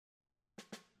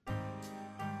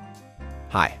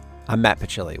Hi, I'm Matt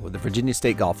Pachilli with the Virginia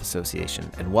State Golf Association,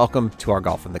 and welcome to our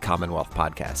Golf in the Commonwealth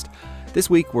podcast. This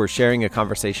week, we're sharing a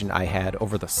conversation I had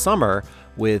over the summer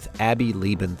with Abby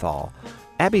Liebenthal.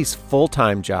 Abby's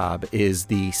full-time job is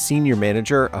the Senior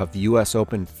Manager of U.S.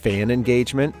 Open Fan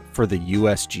Engagement for the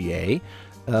USGA,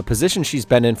 a position she's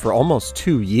been in for almost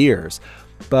 2 years.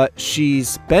 But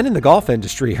she's been in the golf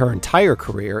industry her entire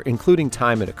career, including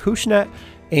time at Acushnet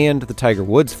and the Tiger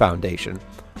Woods Foundation.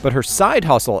 But her side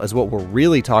hustle is what we're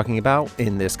really talking about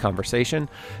in this conversation,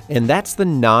 and that's the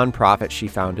nonprofit she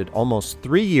founded almost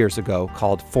 3 years ago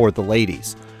called Fore the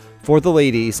Ladies. Fore the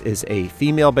Ladies is a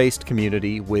female-based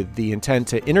community with the intent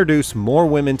to introduce more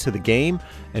women to the game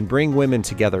and bring women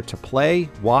together to play,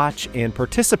 watch, and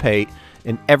participate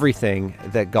in everything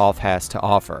that golf has to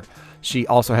offer. She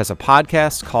also has a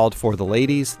podcast called Fore the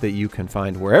Ladies that you can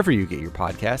find wherever you get your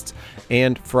podcasts.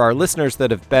 And for our listeners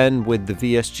that have been with the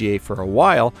VSGA for a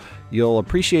while, you'll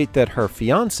appreciate that her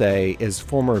fiancé is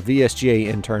former VSGA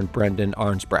intern Brendan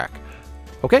Ahrnsbrak.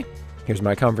 Okay, here's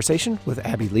my conversation with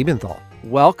Abby Liebenthal.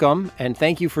 Welcome, and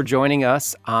thank you for joining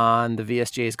us on the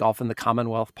VSGA's Golf in the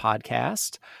Commonwealth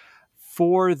podcast.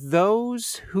 For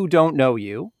those who don't know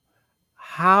you,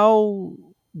 how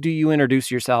do you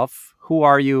introduce yourself? Who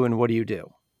are you and what do you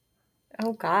do?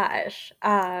 Oh gosh.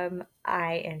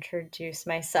 I introduce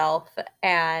myself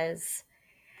as,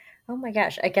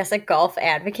 I guess a golf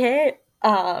advocate.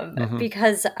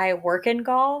 Because I work in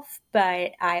golf,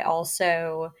 but I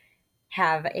also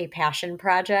have a passion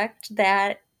project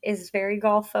that is very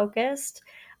golf focused.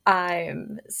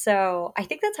 So I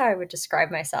think that's how I would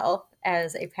describe myself,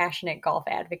 as a passionate golf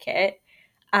advocate.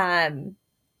 But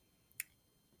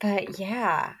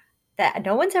yeah, that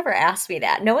no one's ever asked me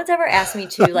that. No one's ever asked me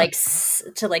to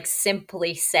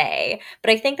simply say,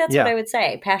 but I think that's what I would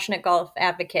say. Passionate golf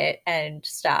advocate and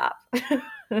stop.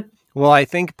 Well, I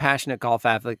think passionate golf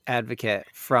advocate,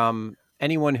 from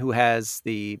anyone who has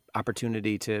the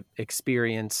opportunity to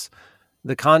experience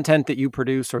the content that you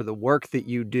produce or the work that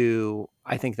you do,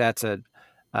 I think that's a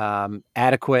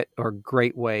adequate or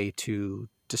great way to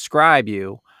describe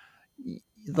you.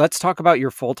 Let's talk about your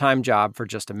full-time job for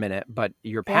just a minute, but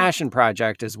your passion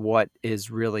project is what is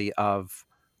really of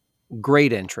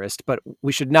great interest, but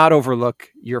we should not overlook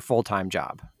your full-time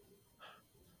job.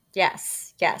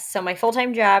 Yes. So my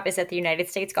full-time job is at the United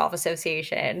States Golf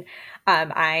Association.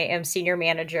 I am Senior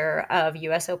Manager of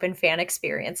U.S. Open Fan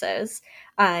Experiences.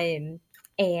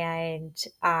 And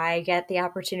I get the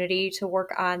opportunity to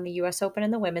work on the U.S. Open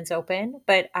and the Women's Open,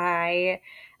 but I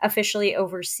officially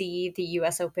oversee the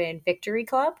U.S. Open Victory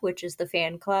Club, which is the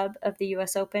fan club of the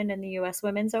U.S. Open and the U.S.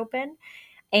 Women's Open.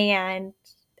 And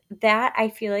that, I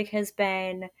feel like, has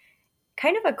been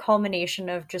kind of a culmination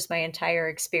of just my entire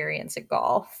experience at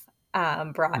golf,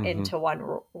 brought into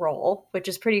one role, which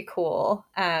is pretty cool.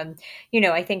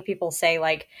 I think people say,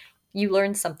 like, you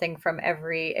learn something from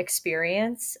every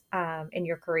experience in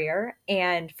your career.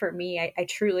 And for me, I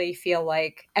truly feel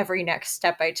like every next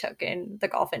step I took in the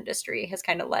golf industry has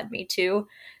kind of led me to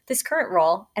this current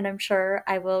role. And I'm sure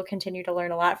I will continue to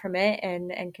learn a lot from it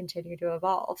and continue to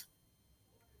evolve.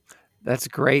 That's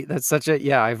great. That's such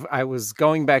a, I was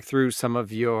going back through some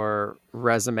of your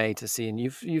resume to see, and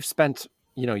you've spent,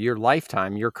 your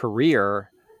lifetime, your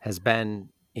career has been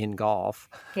in golf.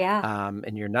 Yeah.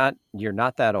 And you're not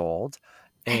that old,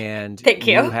 and Thank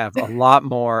you. You have a lot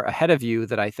more ahead of you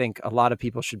that I think a lot of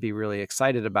people should be really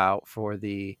excited about for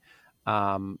the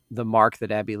mark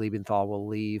that Abby Liebenthal will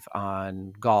leave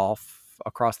on golf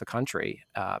across the country,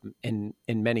 in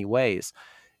many ways.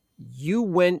 You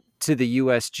went to the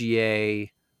USGA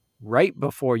right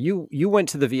before you went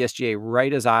to the VSGA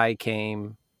right as I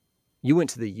came. You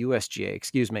went to the USGA,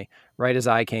 excuse me, right as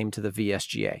I came to the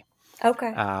VSGA.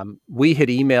 Okay. We had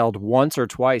emailed once or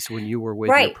twice when you were with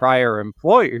your prior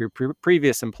employer, your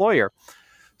previous employer.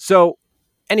 So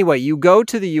anyway, you go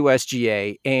to the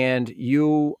USGA and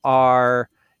you are,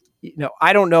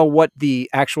 I don't know what the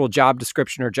actual job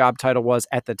description or job title was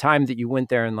at the time that you went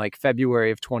there in like February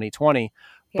of 2020.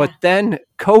 Yeah. But then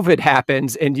COVID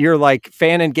happens and you're like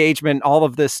fan engagement, all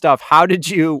of this stuff. How did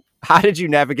you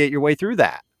navigate your way through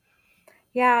that?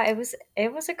 Yeah,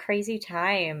 it was a crazy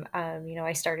time.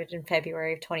 I started in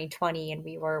February of 2020 and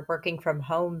we were working from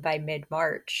home by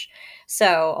mid-March.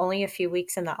 So only a few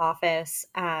weeks in the office,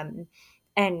 and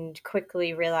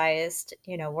quickly realized,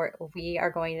 we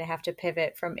are going to have to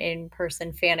pivot from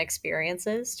in-person fan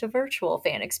experiences to virtual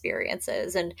fan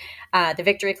experiences. And the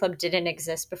Victory Club didn't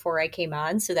exist before I came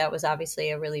on. So that was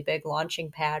obviously a really big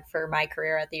launching pad for my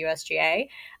career at the USGA.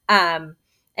 And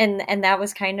that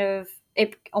was kind of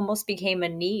it almost became a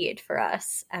need for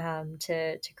us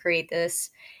to create this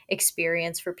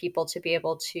experience for people to be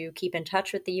able to keep in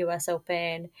touch with the US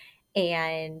Open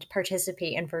and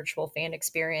participate in virtual fan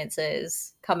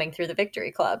experiences coming through the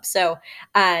Victory Club. So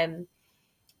um,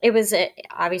 it was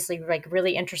obviously like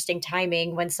really interesting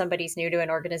timing. When somebody's new to an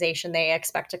organization, they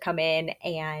expect to come in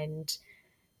and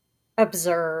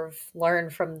observe, learn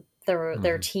from their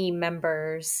Mhm. team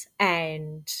members,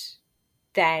 and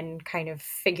then kind of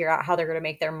figure out how they're going to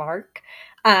make their mark.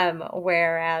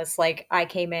 Whereas, like, I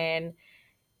came in,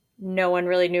 no one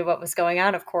really knew what was going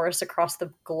on, of course, across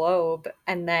the globe.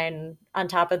 And then on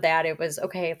top of that, it was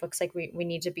okay, it looks like we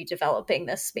need to be developing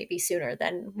this maybe sooner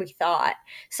than we thought.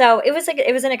 So it was like,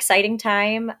 it was an exciting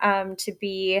time to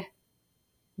be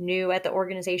new at the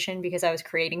organization because I was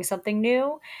creating something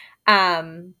new.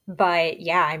 But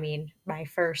yeah, I mean, my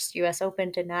first US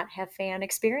Open did not have fan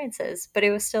experiences, but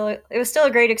it was still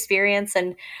a great experience.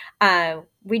 And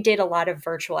we did a lot of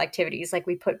virtual activities. Like,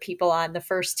 we put people on the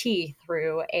first tee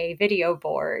through a video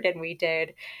board, and we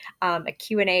did a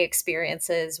Q&A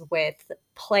experiences with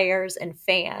players and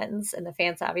fans. And the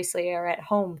fans obviously are at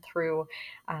home through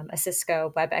a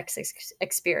Cisco WebEx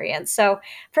experience. So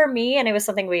for me, and it was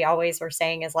something we always were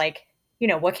saying, is like,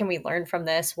 what can we learn from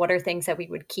this? What are things that we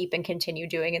would keep and continue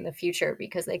doing in the future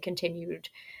because they continued,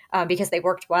 because they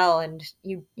worked well, and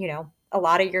a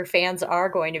lot of your fans are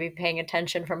going to be paying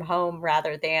attention from home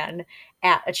rather than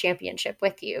at a championship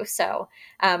with you. So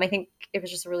I think it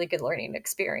was just a really good learning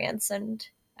experience, and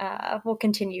will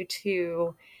continue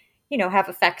to, have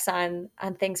effects on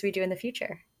things we do in the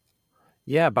future.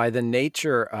 Yeah, by the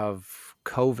nature of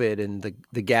COVID and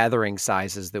the gathering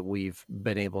sizes that we've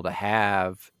been able to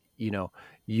have, you know,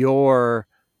 your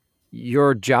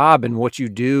your job and what you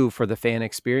do for the fan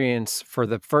experience for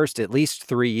the first at least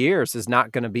 3 years is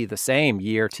not gonna be the same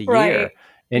year to year, Right.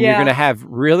 and you're Yeah. gonna have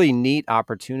really neat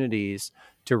opportunities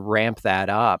to ramp that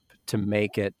up to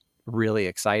make it really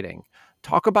exciting.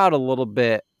 Talk about a little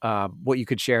bit, what you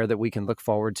could share that we can look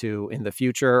forward to in the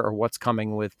future, or what's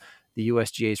coming with the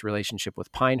USGA's relationship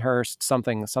with Pinehurst,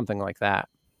 something like that.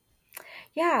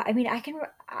 Yeah, I mean, I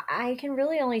can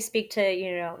really only speak to,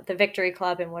 the Victory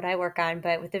Club and what I work on,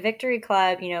 but with the Victory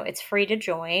Club, it's free to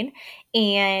join,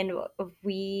 and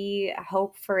we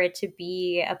hope for it to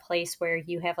be a place where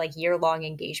you have like year-long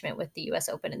engagement with the US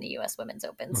Open and the US Women's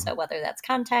Open. Mhm. So whether that's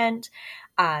content,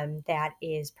 that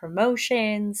is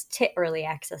promotions, early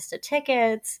access to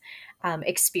tickets,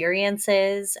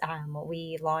 experiences.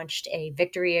 We launched a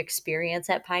Victory experience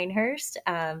at Pinehurst,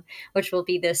 which will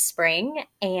be this spring.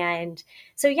 And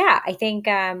so, yeah, I think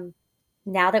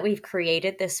now that we've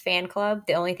created this fan club,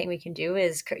 the only thing we can do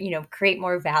is, create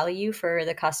more value for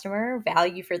the customer,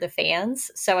 value for the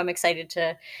fans. So I'm excited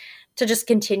to just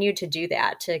continue to do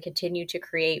that, to continue to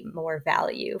create more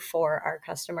value for our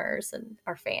customers and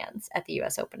our fans at the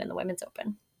US Open and the Women's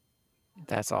Open.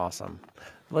 That's awesome.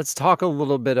 Let's talk a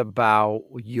little bit about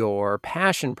your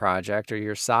passion project or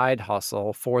your side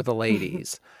hustle for the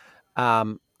ladies.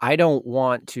 I don't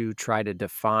want to try to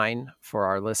define for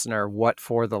our listener what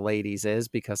For the Ladies is,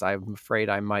 because I'm afraid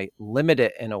I might limit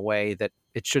it in a way that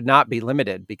it should not be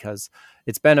limited, because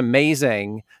it's been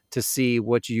amazing to see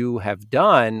what you have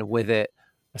done with it,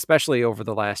 especially over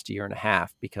the last year and a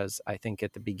half, because I think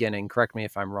at the beginning, correct me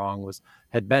if I'm wrong,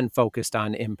 had been focused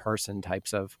on in-person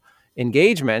types of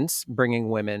engagements, bringing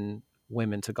women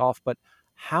to golf. But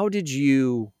how did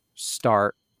you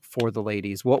start For the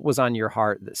Ladies? What was on your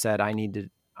heart that said, I need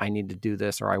to do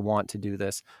this, or I want to do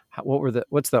this?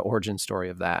 What's the origin story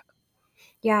of that?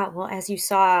 Yeah, well, as you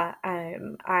saw,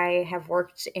 I have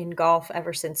worked in golf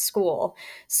ever since school.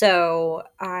 So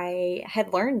I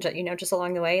had learned, just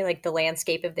along the way, like the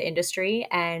landscape of the industry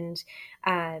and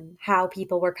how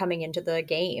people were coming into the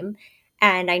game.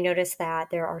 And I noticed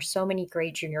that there are so many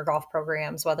great junior golf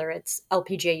programs, whether it's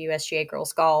LPGA, USGA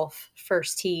Girls Golf,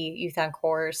 First Tee, Youth on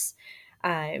Course.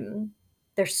 Um,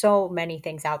 there's so many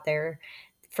things out there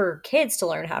for kids to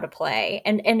learn how to play,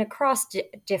 and across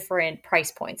different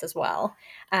price points as well.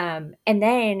 And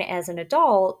then as an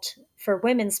adult, for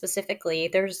women specifically,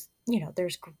 there's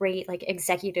great like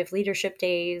executive leadership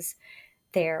days.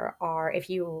 There are, if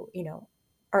you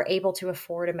are able to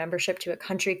afford a membership to a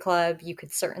country club, you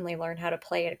could certainly learn how to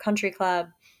play at a country club,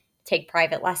 take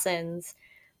private lessons.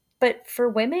 But for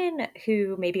women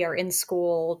who maybe are in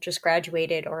school, just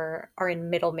graduated, or are in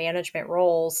middle management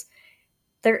roles,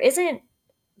 there isn't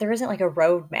there isn't like a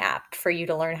roadmap for you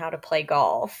to learn how to play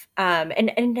golf.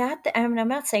 And not that, I'm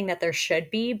not saying that there should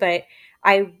be, but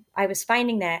I was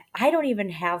finding that I don't even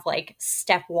have like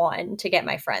step one to get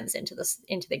my friends into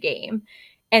the game.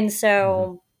 And Mhm.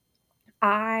 so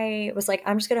I was like,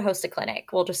 I'm just going to host a clinic.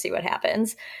 We'll just see what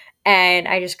happens. And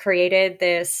I just created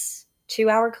this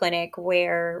 2-hour clinic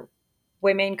where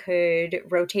women could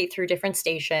rotate through different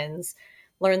stations,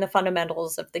 learn the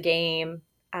fundamentals of the game,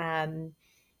 um,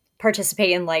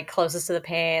 participate in like closest to the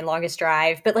pin, longest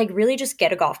drive, but like really just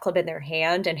get a golf club in their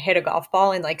hand and hit a golf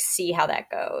ball and like see how that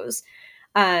goes.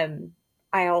 Um,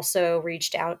 I also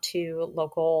reached out to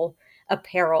local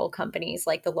apparel companies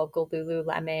like the local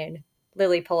Lululemon,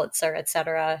 Lily Pulitzer,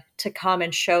 etc., to come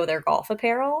and show their golf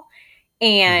apparel. Mm-hmm.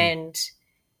 And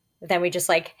then we just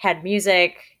like had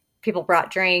music. People brought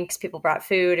drinks, people brought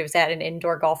food. It was at an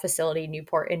indoor golf facility,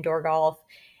 Newport Indoor Golf,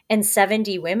 and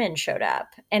 70 women showed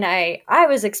up. And I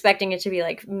was expecting it to be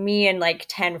like me and like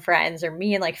 10 friends or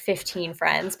me and like 15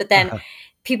 friends, but then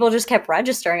people just kept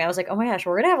registering. I was like, "Oh my gosh,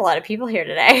 we're going to have a lot of people here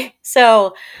today."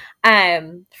 So,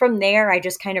 from there I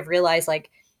just kind of realized like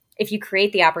if you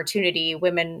create the opportunity,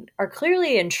 women are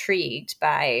clearly intrigued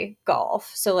by golf.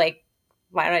 So like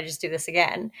why don't I just do this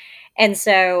again? And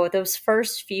so those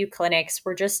first few clinics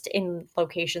were just in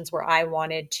locations where I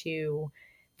wanted to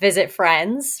visit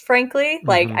friends, frankly.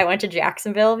 Like Mm-hmm. I went to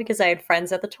Jacksonville because I had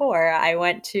friends at the tour. I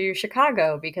went to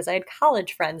Chicago because I had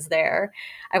college friends there.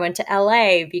 I went to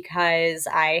LA because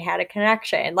I had a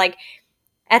connection. Like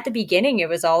at the beginning, it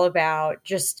was all about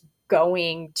just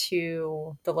going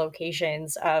to the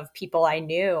locations of people I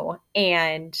knew.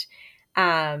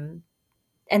 Um,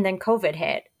 and then COVID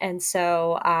hit. And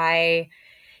so I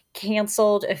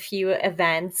canceled a few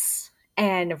events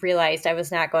and realized I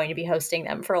was not going to be hosting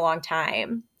them for a long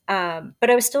time. But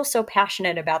I was still so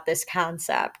passionate about this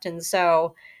concept. And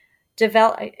so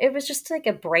it was just like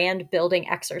a brand building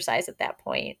exercise at that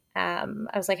point. I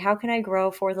was like, how can I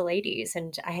grow For the Ladies?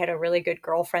 And I had a really good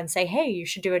girlfriend say, hey, you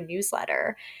should do a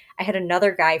newsletter. I had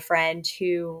another guy friend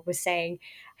who was saying,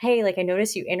 hey, like I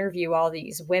noticed you interview all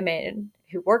these women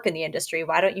who work in the industry.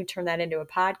 Why don't you turn that into a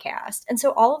podcast? And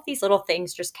so all of these little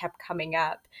things just kept coming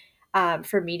up,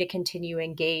 for me to continue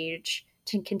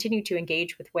to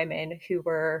engage with women who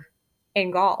were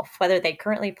in golf, whether they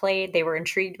currently played, they were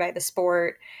intrigued by the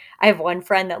sport. I have one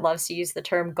friend that loves to use the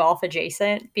term golf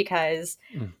adjacent because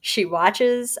Mm. she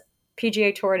watches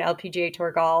PGA Tour and LPGA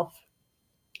Tour golf.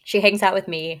 She hangs out with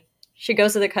me. She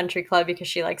goes to the country club because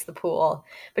she likes the pool,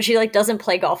 but she like doesn't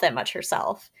play golf that much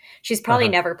herself. She's probably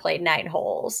Uh-huh. never played 9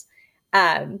 holes.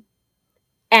 Um,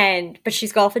 but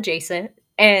she's golf adjacent.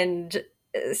 And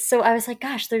so I was like,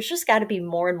 gosh, there's just got to be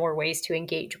more and more ways to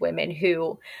engage women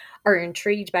who are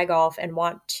intrigued by golf and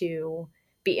want to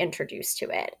be introduced to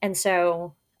it. And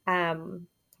so,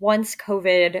 once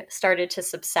COVID started to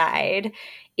subside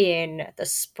in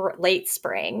the late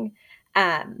spring,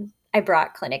 I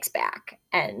brought clinics back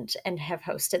and have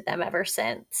hosted them ever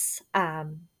since.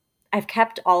 I've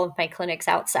kept all of my clinics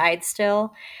outside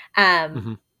still. Um,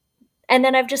 Mm-hmm. and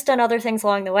then I've just done other things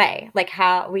along the way, like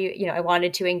how I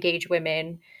wanted to engage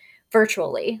women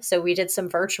virtually. So we did some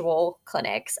virtual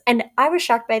clinics and I was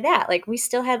shocked by that. Like we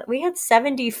had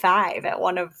 75 at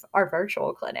one of our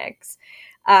virtual clinics.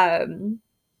 Um,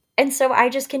 and so I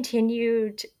just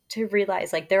continued to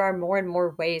realize like there are more and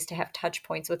more ways to have touch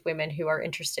points with women who are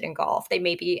interested in golf. They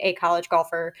may be a college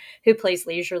golfer who plays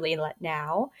leisurely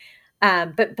now.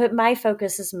 But my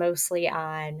focus is mostly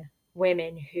on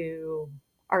women who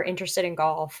are interested in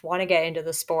golf, want to get into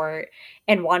the sport,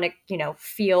 and want to,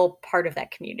 feel part of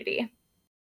that community.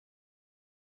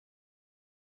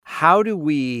 How do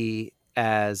we,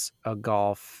 as a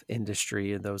golf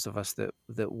industry, and those of us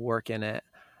that work in it,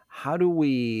 how do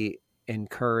we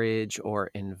encourage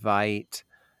or invite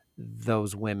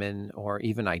those women or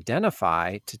even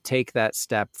identify to take that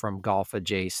step from golf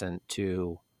adjacent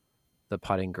to the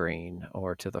putting green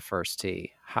or to the first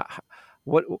tee?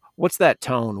 What's that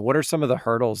tone? What are some of the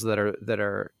hurdles that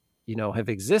are have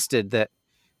existed that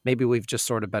maybe we've just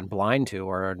sort of been blind to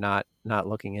or are not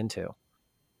looking into?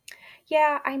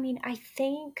 Yeah, I mean, I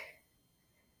think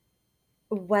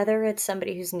whether it's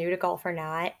somebody who's new to golf or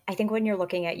not, I think when you're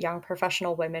looking at young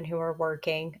professional women who are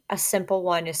working, a simple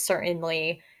one is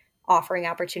certainly offering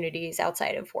opportunities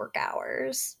outside of work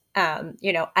hours.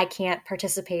 I can't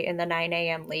participate in the 9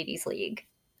 a.m. ladies league.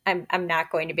 I'm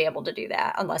not going to be able to do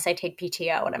that unless I take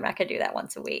PTO, and I'm not going to do that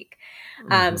once a week.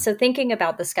 Hmm. So thinking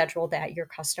about the schedule that your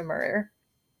customer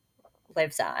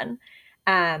lives on,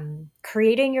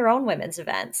 creating your own women's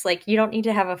events. Like you don't need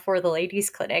to have a For the Ladies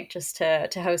clinic just to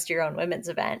host your own women's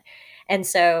event. And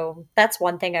so that's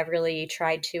one thing I've really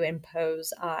tried to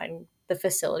impose on the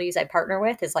facilities I partner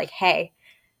with is like, hey,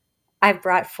 I've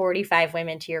brought 45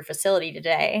 women to your facility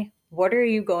today. What are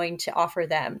you going to offer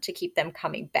them to keep them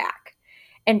coming back?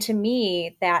 And to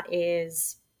me, that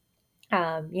is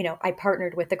I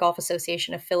partnered with the Golf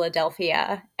Association of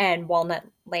Philadelphia and Walnut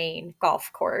Lane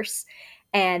Golf Course.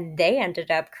 And they ended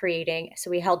up creating, so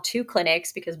we held 2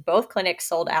 clinics because both clinics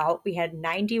sold out. We had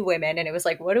 90 women, and it was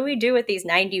like, what do we do with these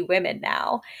 90 women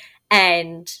now?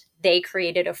 And they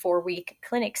created a 4-week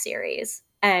clinic series.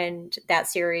 And that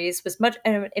series was much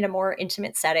in a more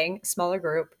intimate setting, smaller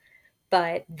group,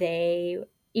 but they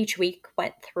each week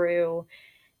went through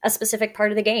a specific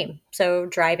part of the game. So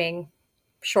driving,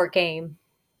 short game,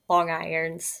 long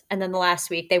irons. And then the last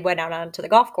week they went out onto the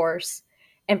golf course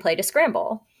and played a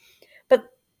scramble.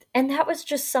 But and that was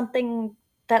just something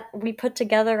that we put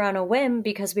together on a whim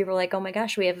because we were like, oh my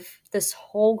gosh, we have this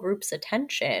whole group's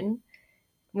attention.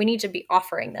 We need to be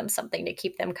offering them something to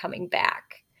keep them coming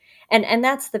back. And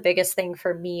that's the biggest thing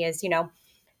for me is,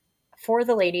 for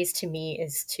the ladies to me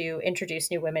is to introduce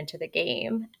new women to the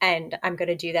game. And I'm going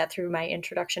to do that through my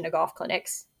introduction to golf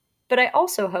clinics. But I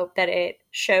also hope that it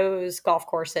shows golf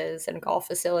courses and golf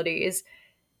facilities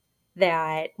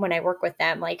that when I work with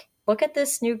them, like, look at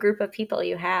this new group of people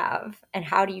you have and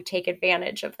how do you take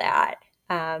advantage of that?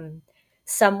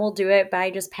 Some will do it by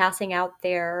just passing out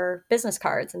their business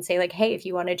cards and say, like, hey, if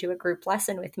you want to do a group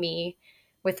lesson with me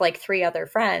with like 3 other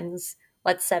friends,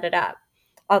 let's set it up.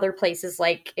 Other places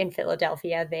like in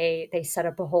Philadelphia, they set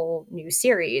up a whole new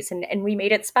series and we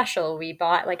made it special. We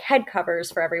bought like head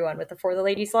covers for everyone with the For the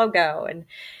Ladies logo. And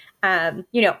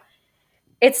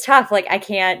it's tough. Like I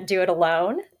can't do it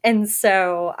alone. And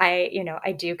so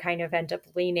I do kind of end up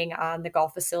leaning on the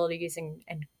golf facilities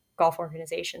and golf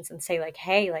organizations and say like,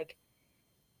 hey, like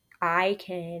I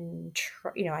can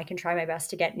try my best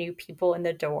to get new people in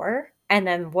the door. And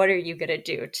then what are you going to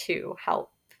do to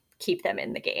help keep them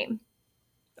in the game?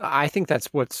 I think that's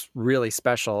what's really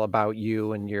special about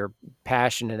you and your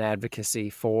passion and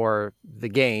advocacy for the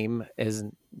game is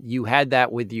you had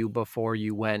that with you before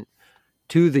you went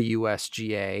to the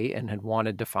USGA and had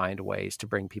wanted to find ways to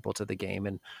bring people to the game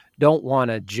and don't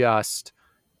want to just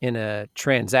in a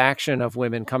transaction of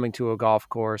women coming to a golf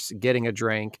course, getting a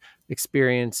drink,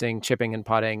 experiencing chipping and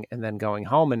putting, and then going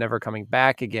home and never coming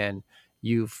back again.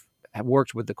 You've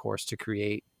worked with the course to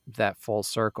create that full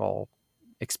circle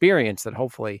experience that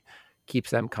hopefully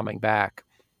keeps them coming back.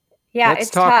 Yeah, Let's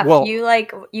it's talk. tough. Well,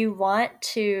 You want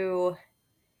to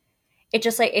it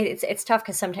just like it's tough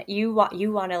because sometimes you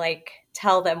want to like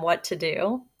tell them what to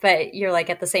do, but you're like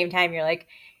at the same time you're like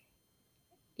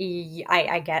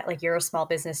I get like you're a small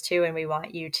business too, and we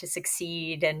want you to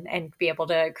succeed and be able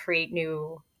to create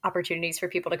new opportunities for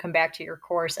people to come back to your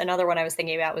course. Another one I was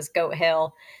thinking about was Goat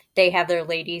Hill. They have their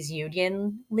ladies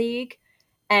union league.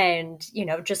 And,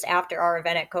 just after our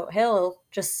event at Goat Hill,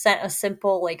 just sent a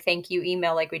simple like thank you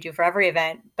email like we do for every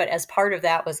event. But as part of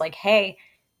that was like, hey,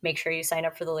 make sure you sign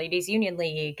up for the Ladies Union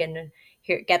League and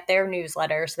get their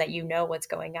newsletter so that you know what's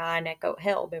going on at Goat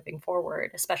Hill moving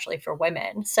forward, especially for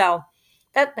women. So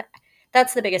that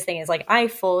that's the biggest thing is like I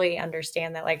fully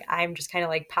understand that like I'm just kind of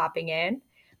like popping in,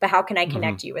 but how can I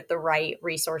connect you with the right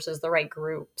resources, the right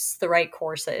groups, the right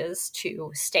courses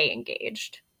to stay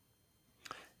engaged?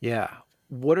 yeah.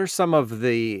 What are some of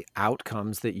the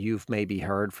outcomes that you've maybe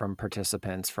heard from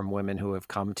participants, from women who have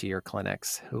come to your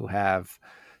clinics, who have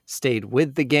stayed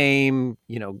with the game,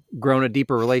 grown a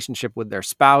deeper relationship with their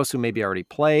spouse who maybe already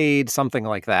played, something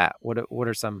like that? What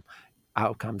are some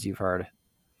outcomes you've heard?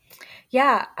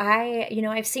 Yeah,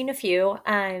 I've seen a few.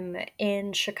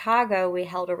 In Chicago, we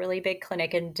held a really big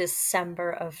clinic in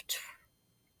December of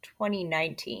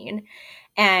 2019.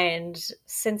 And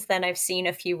since then, I've seen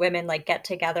a few women like get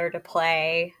together to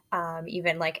play,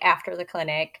 even like after the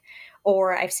clinic,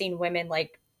 or I've seen women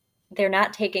like they're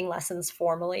not taking lessons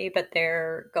formally, but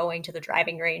they're going to the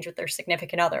driving range with their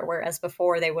significant other, whereas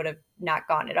before they would have not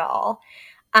gone at all.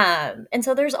 And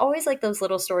so there's always like those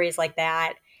little stories like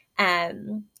that.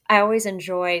 I always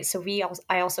enjoy,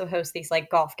 I also host these like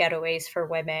golf getaways for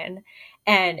women.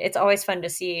 And it's always fun to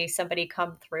see somebody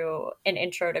come through an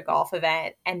intro to golf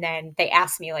event. And then they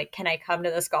ask me like, can I come to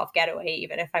this golf getaway,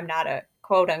 even if I'm not a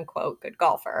quote unquote good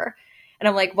golfer? And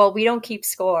I'm like, well, we don't keep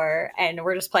score and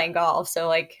we're just playing golf. So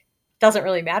like, doesn't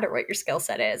really matter what your skill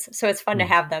set is. So it's fun to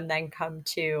have them then come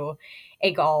to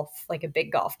like a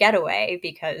big golf getaway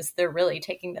because they're really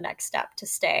taking the next step to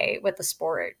stay with the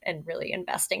sport and really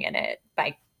investing in it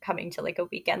by coming to like a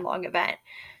weekend long event.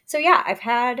 So yeah, I've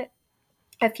had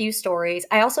a few stories.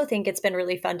 I also think it's been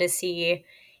really fun to see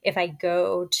if I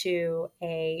go to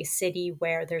a city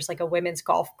where there's like a women's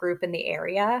golf group in the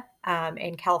area.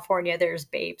 In California, there's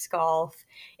Babes Golf.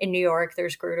 In New York,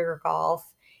 there's Gruder Golf.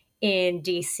 In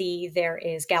DC, there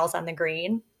is Gals on the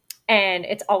Green. And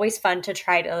it's always fun to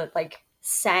try to like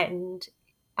send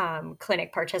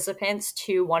clinic participants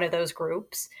to one of those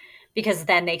groups because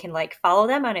then they can like follow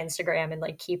them on Instagram and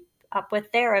like keep up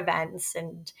with their events.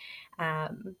 And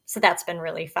so that's been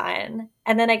really fun.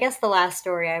 And then I guess the last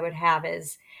story I would have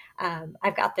is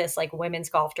I've got this like women's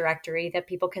golf directory that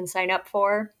people can sign up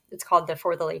for. It's called the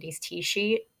For the Ladies Tee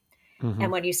Sheet. Mm-hmm.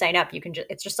 And when you sign up, you can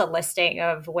it's just a listing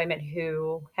of women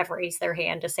who have raised their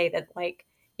hand to say that, like,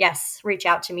 yes, reach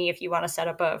out to me if you want to set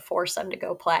up a foursome to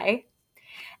go play.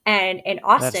 And in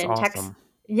That's Austin, Texas, awesome.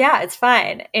 yeah, it's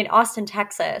fun. In Austin,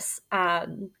 Texas,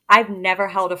 I've never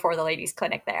held a For the Ladies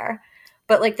clinic there.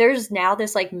 But like there's now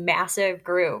this like massive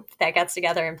group that gets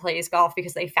together and plays golf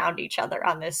because they found each other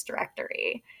on this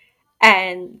directory.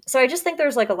 And so I just think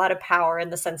there's like a lot of power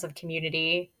in the sense of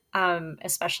community,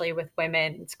 especially with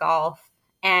women's golf.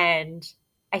 And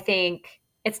I think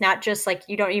it's not just like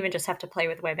you don't even just have to play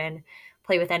with women,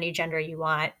 play with any gender you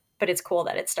want, but it's cool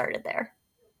that it started there.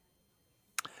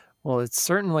 Well, it's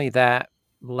certainly that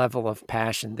level of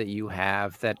passion that you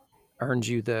have that earned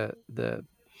you the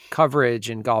coverage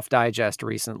in Golf Digest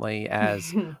recently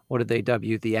as, what did they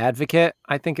debut? The Advocate,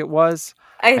 I think it was.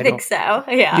 I I think don't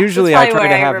so. Yeah. That's Usually I probably try where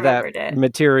to I have that remembered it.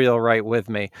 material right with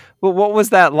me. But what was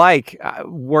that like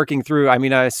working through? I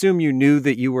mean, I assume you knew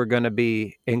that you were going to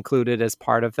be included as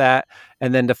part of that.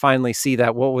 And then to finally see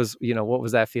that, what was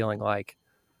that feeling like?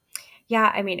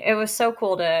 Yeah, I mean, it was so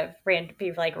cool to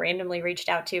be like randomly reached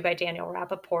out to by Daniel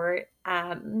Rappaport.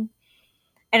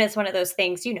 And it's one of those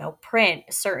things, print,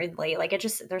 certainly, like it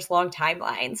just, there's long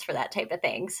timelines for that type of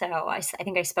thing. So I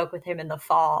think I spoke with him in the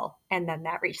fall and then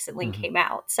that recently Mm-hmm. came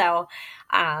out. So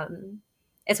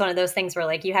it's one of those things where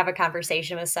like you have a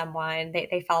conversation with someone,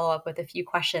 they follow up with a few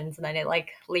questions and then it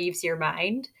like leaves your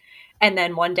mind. And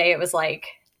then one day it was like,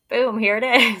 boom, here it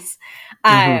is.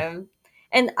 Mm-hmm.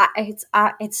 And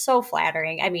it's so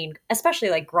flattering. I mean, especially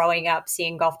like growing up,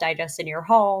 seeing Golf Digest in your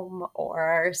home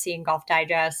or seeing Golf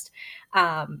Digest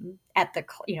at the,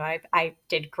 I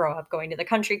did grow up going to the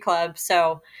country club.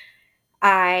 So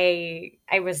I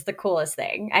was the coolest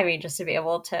thing. I mean, just to be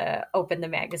able to open the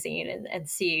magazine and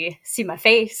see my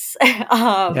face,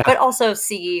 Yeah. but also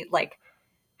see like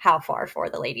how far For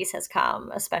the Ladies has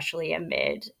come, especially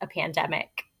amid a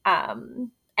pandemic.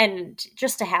 And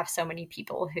just to have so many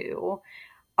people who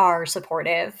are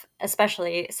supportive,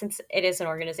 especially since it is an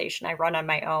organization I run on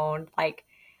my own. Like,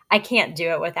 I can't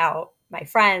do it without my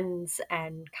friends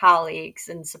and colleagues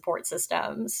and support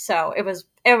systems. So it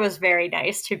was very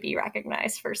nice to be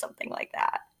recognized for something like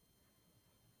that.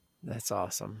 That's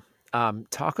awesome.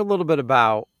 Talk a little bit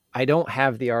about, I don't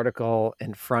have the article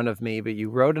in front of me, but you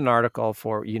wrote an article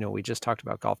for, we just talked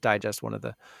about Golf Digest, one of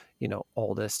the,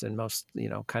 oldest and most,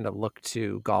 kind of looked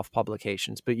to golf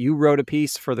publications, but you wrote a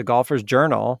piece for the Golfer's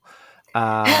Journal.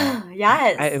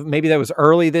 Yes. Maybe that was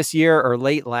early this year or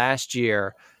late last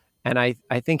year. And I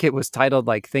think it was titled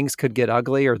like Things Could Get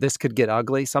Ugly or This Could Get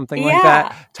Ugly, something like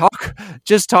that.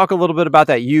 Yeah. Talk a little bit about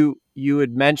that. You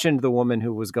had mentioned the woman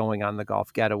who was going on the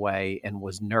golf getaway and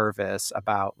was nervous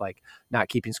about like not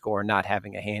keeping score, not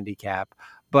having a handicap,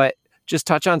 but just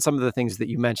touch on some of the things that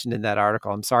you mentioned in that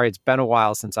article. I'm sorry, it's been a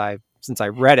while since I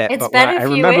read it, It's but when been a I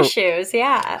few remember, issues.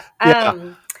 Yeah.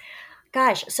 yeah,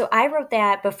 Gosh, so I wrote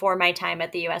that before my time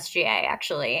at the USGA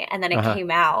actually, and then it uh-huh. came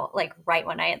out like right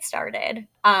when I had started.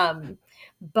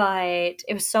 But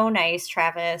it was so nice.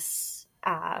 Travis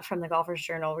from the Golfer's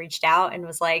Journal reached out and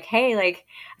was like, "Hey, like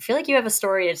I feel like you have a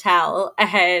story to tell."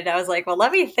 And I was like, "Well,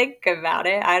 let me think about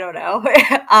it. I don't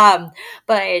know."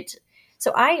 But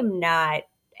so I am not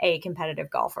a competitive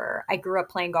golfer. I grew up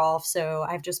playing golf, so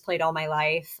I've just played all my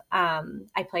life. I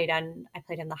played on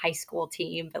the high school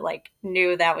team, but like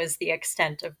knew that was the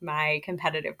extent of my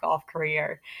competitive golf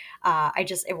career.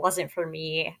 It wasn't for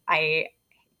me. I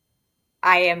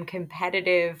am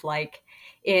competitive like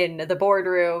in the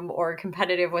boardroom or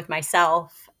competitive with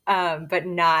myself, but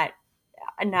not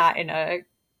in a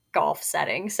golf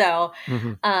setting. So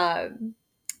Mm-hmm. um,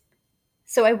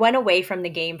 so I went away from the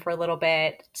game for a little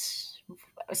bit,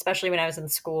 especially when I was in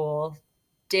school,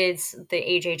 did the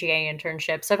AJGA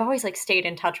internship. So I've always like stayed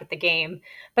in touch with the game,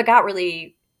 but got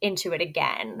really into it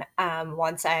again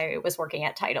once I was working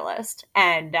at Titleist.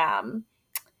 And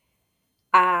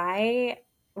I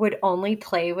would only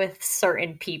play with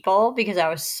certain people because I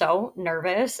was so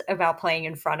nervous about playing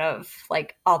in front of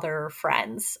like other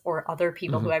friends or other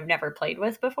people Mm-hmm. who I've never played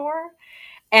with before.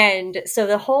 And so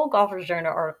the whole Golfer's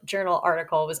Journal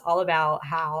article was all about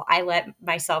how I let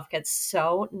myself get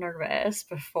so nervous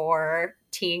before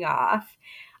teeing off.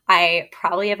 I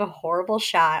probably have a horrible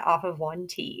shot off of one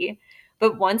tee.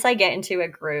 But once I get into a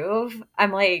groove,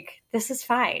 I'm like, this is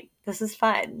fine. This is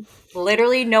fun.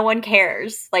 Literally, no one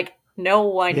cares. Like, no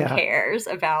one Yeah. cares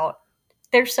about,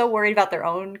 they're so worried about their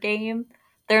own game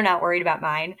They're not worried about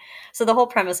mine. So the whole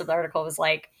premise of the article was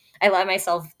like,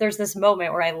 there's this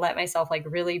moment where I let myself like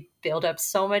really build up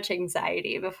so much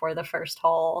anxiety before the first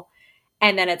hole.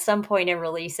 And then at some point it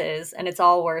releases and it's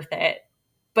all worth it.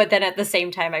 But then at the same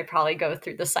time, I probably go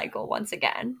through the cycle once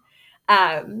again.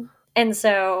 And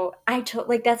so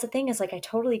like, that's the thing is like, I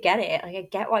totally get it. Like I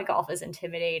get why golf is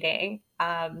intimidating.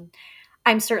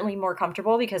 I'm certainly more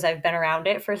comfortable because I've been around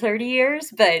it for 30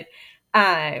 years, but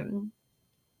I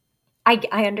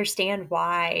understand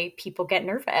why people get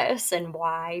nervous and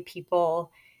why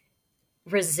people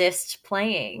resist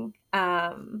playing,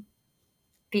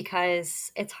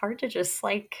 because it's hard to just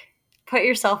like put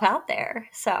yourself out there.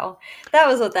 So that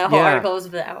was what that whole article was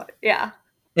about. Yeah.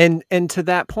 And to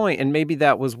that point, and maybe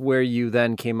that was where you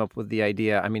then came up with the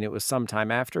idea. I mean, it was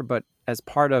sometime after, but as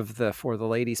part of the For the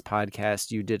Ladies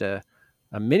podcast, you did a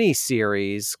mini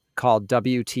series called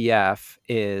WTF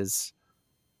is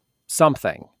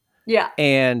something. Yeah.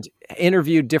 And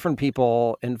interviewed different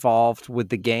people involved with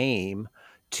the game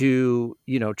to,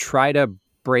 try to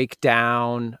break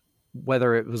down,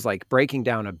 whether it was like breaking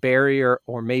down a barrier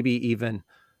or maybe even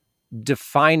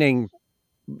defining,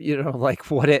 like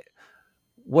what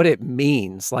it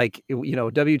means. Like,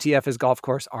 WTF is golf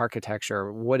course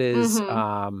architecture. What is,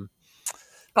 golf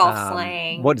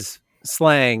slang? What is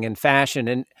slang and fashion?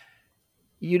 And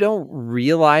you don't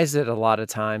realize it a lot of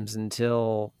times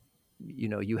until,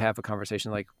 you have a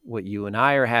conversation like what you and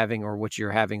I are having or what you're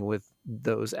having with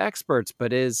those experts,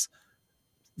 but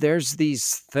there's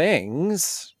these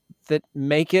things that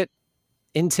make it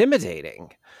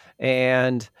intimidating.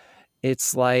 And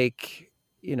it's like,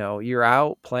 you're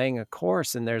out playing a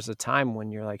course and there's a time when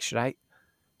you're like, should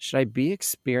I be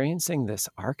experiencing this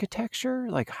architecture?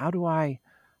 Like, how do I,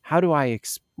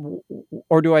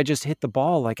 or do I just hit the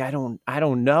ball? Like, I don't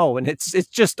know. And it's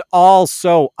just all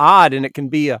so odd. And it can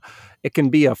be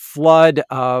a flood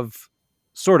of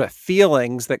sort of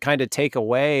feelings that kind of take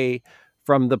away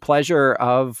from the pleasure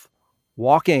of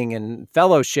walking and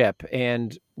fellowship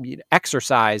and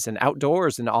exercise and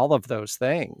outdoors and all of those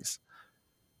things.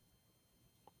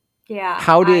 Yeah.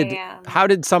 How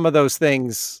did some of those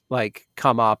things like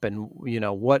come up, and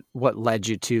what led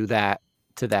you to that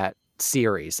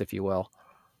series, if you will?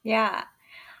 Yeah.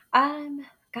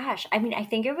 Gosh, I mean, I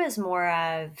think it was more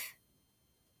of,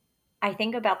 I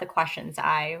think about the questions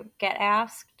I get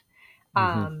asked.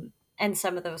 And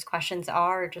some of those questions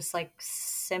are just like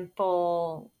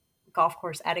simple golf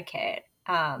course etiquette.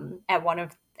 At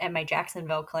my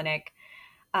Jacksonville clinic,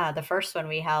 the first one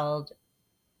we held,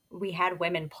 we had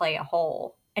women play a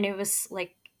hole, and it was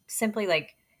like simply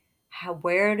like,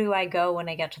 where do I go when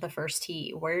I get to the first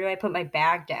tee? Where do I put my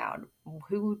bag down?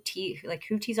 Who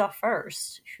tees off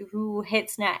first? Who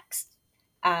hits next?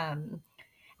 And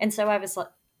so I was,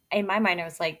 in my mind, I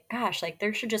was like, gosh, like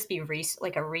there should just be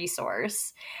like a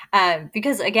resource,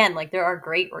 because again, like there are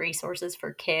great resources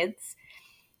for kids,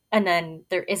 and then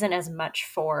there isn't as much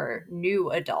for new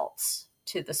adults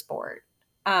to the sport.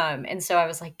 And so I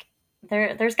was like,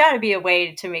 there's got to be a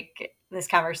way to make this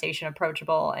conversation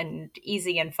approachable and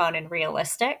easy and fun and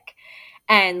realistic.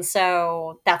 And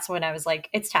so that's when I was like,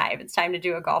 it's time to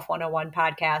do a Golf 101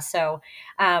 podcast. So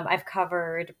I've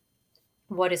covered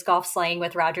What is Golf Slang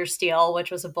with Roger Steele, which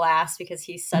was a blast because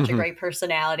he's such a great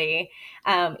personality.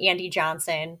 Andy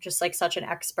Johnson, just like such an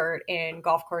expert in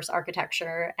golf course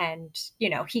architecture. And,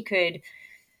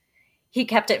 he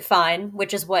kept it fun,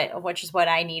 which is what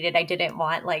I needed. I didn't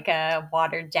want like a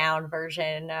watered down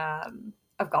version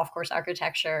of golf course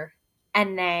architecture.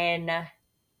 And then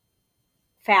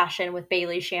fashion with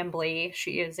Bailey Chambly.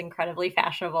 She is incredibly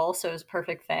fashionable, so it was a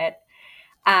perfect fit.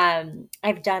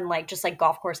 I've done like just like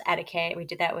golf course etiquette. We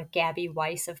did that with Gabby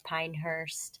Weiss of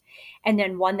Pinehurst. And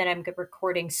then one that I'm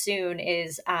recording soon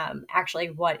is actually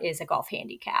what is a golf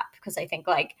handicap, because I think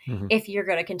like if you're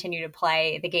going to continue to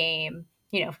play the game,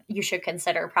 you should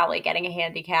consider probably getting a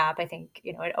handicap. I think,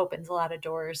 it opens a lot of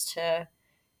doors to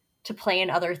play in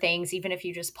other things, even if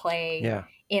you just play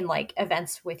in like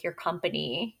events with your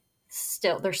company.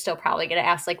 They're still probably going to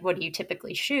ask like, what do you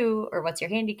typically shoot, or what's your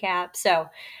handicap? So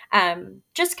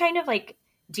just kind of like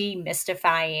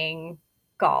demystifying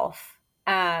golf.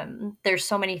 There's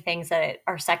so many things that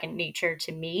are second nature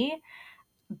to me,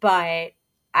 but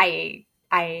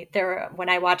when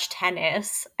I watch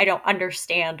tennis, I don't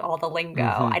understand all the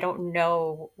lingo. I don't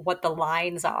know what the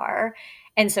lines are.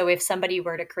 And so if somebody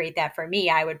were to create that for me,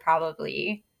 I would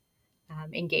probably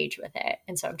engage with it.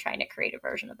 And so I'm trying to create a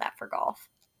version of that for golf.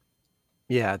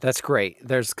 Yeah, that's great.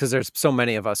 Because there's so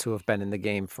many of us who have been in the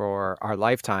game for our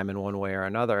lifetime in one way or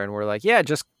another. And we're like, yeah,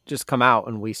 just come out.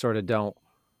 And we sort of don't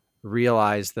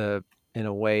realize the in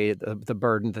a way, the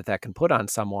burden that can put on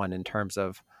someone in terms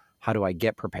of how do I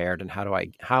get prepared and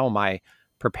how am I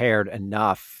prepared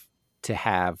enough to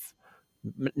have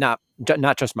not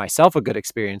just myself a good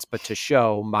experience, but to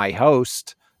show my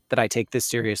host that I take this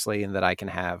seriously and that I can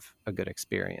have a good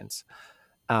experience.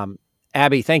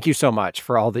 Abby, thank you so much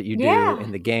for all that you do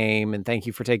in the game. And thank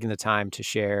you for taking the time to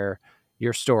share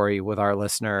your story with our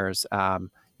listeners.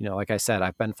 Like I said,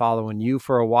 I've been following you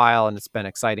for a while, and it's been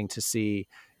exciting to see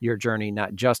your journey,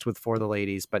 not just with For the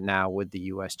Ladies, but now with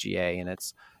the USGA. And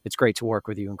it's great to work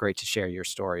with you and great to share your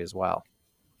story as well.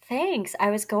 Thanks. I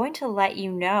was going to let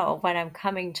you know when I'm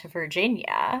coming to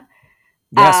Virginia.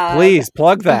 Yes, please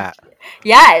plug that.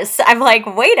 Yes. I'm like,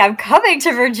 wait, I'm coming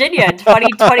to Virginia in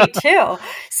 2022.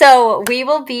 So we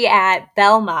will be at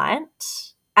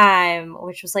Belmont,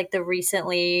 which was like the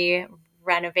recently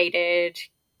renovated,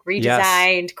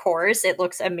 redesigned course. It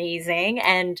looks amazing.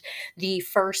 And the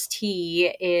first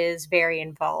tee is very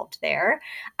involved there.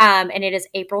 And it is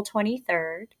April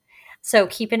 23rd. So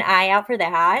keep an eye out for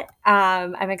that.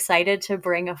 I'm excited to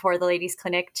bring a For the Ladies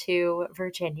clinic to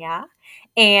Virginia.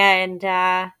 And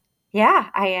what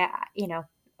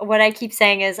I keep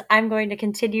saying is I'm going to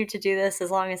continue to do this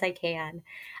as long as I can.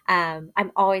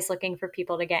 I'm always looking for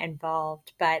people to get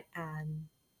involved, but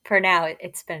for now,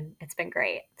 it's been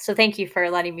great. So thank you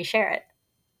for letting me share it.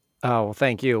 Oh, well,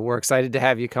 thank you. We're excited to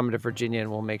have you come to Virginia,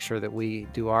 and we'll make sure that we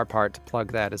do our part to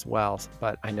plug that as well.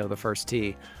 But I know the first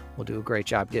tee will do a great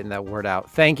job getting that word out.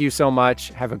 Thank you so much.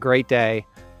 Have a great day.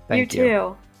 Thank you. You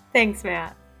too. Thanks,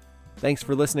 Matt. Thanks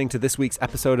for listening to this week's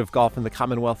episode of Golf in the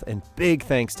Commonwealth, and big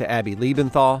thanks to Abby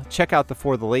Liebenthal. Check out the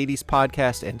For the Ladies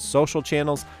podcast and social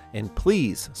channels, and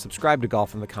please subscribe to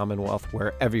Golf in the Commonwealth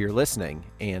wherever you're listening,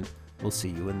 and we'll see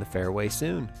you in the fairway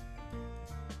soon.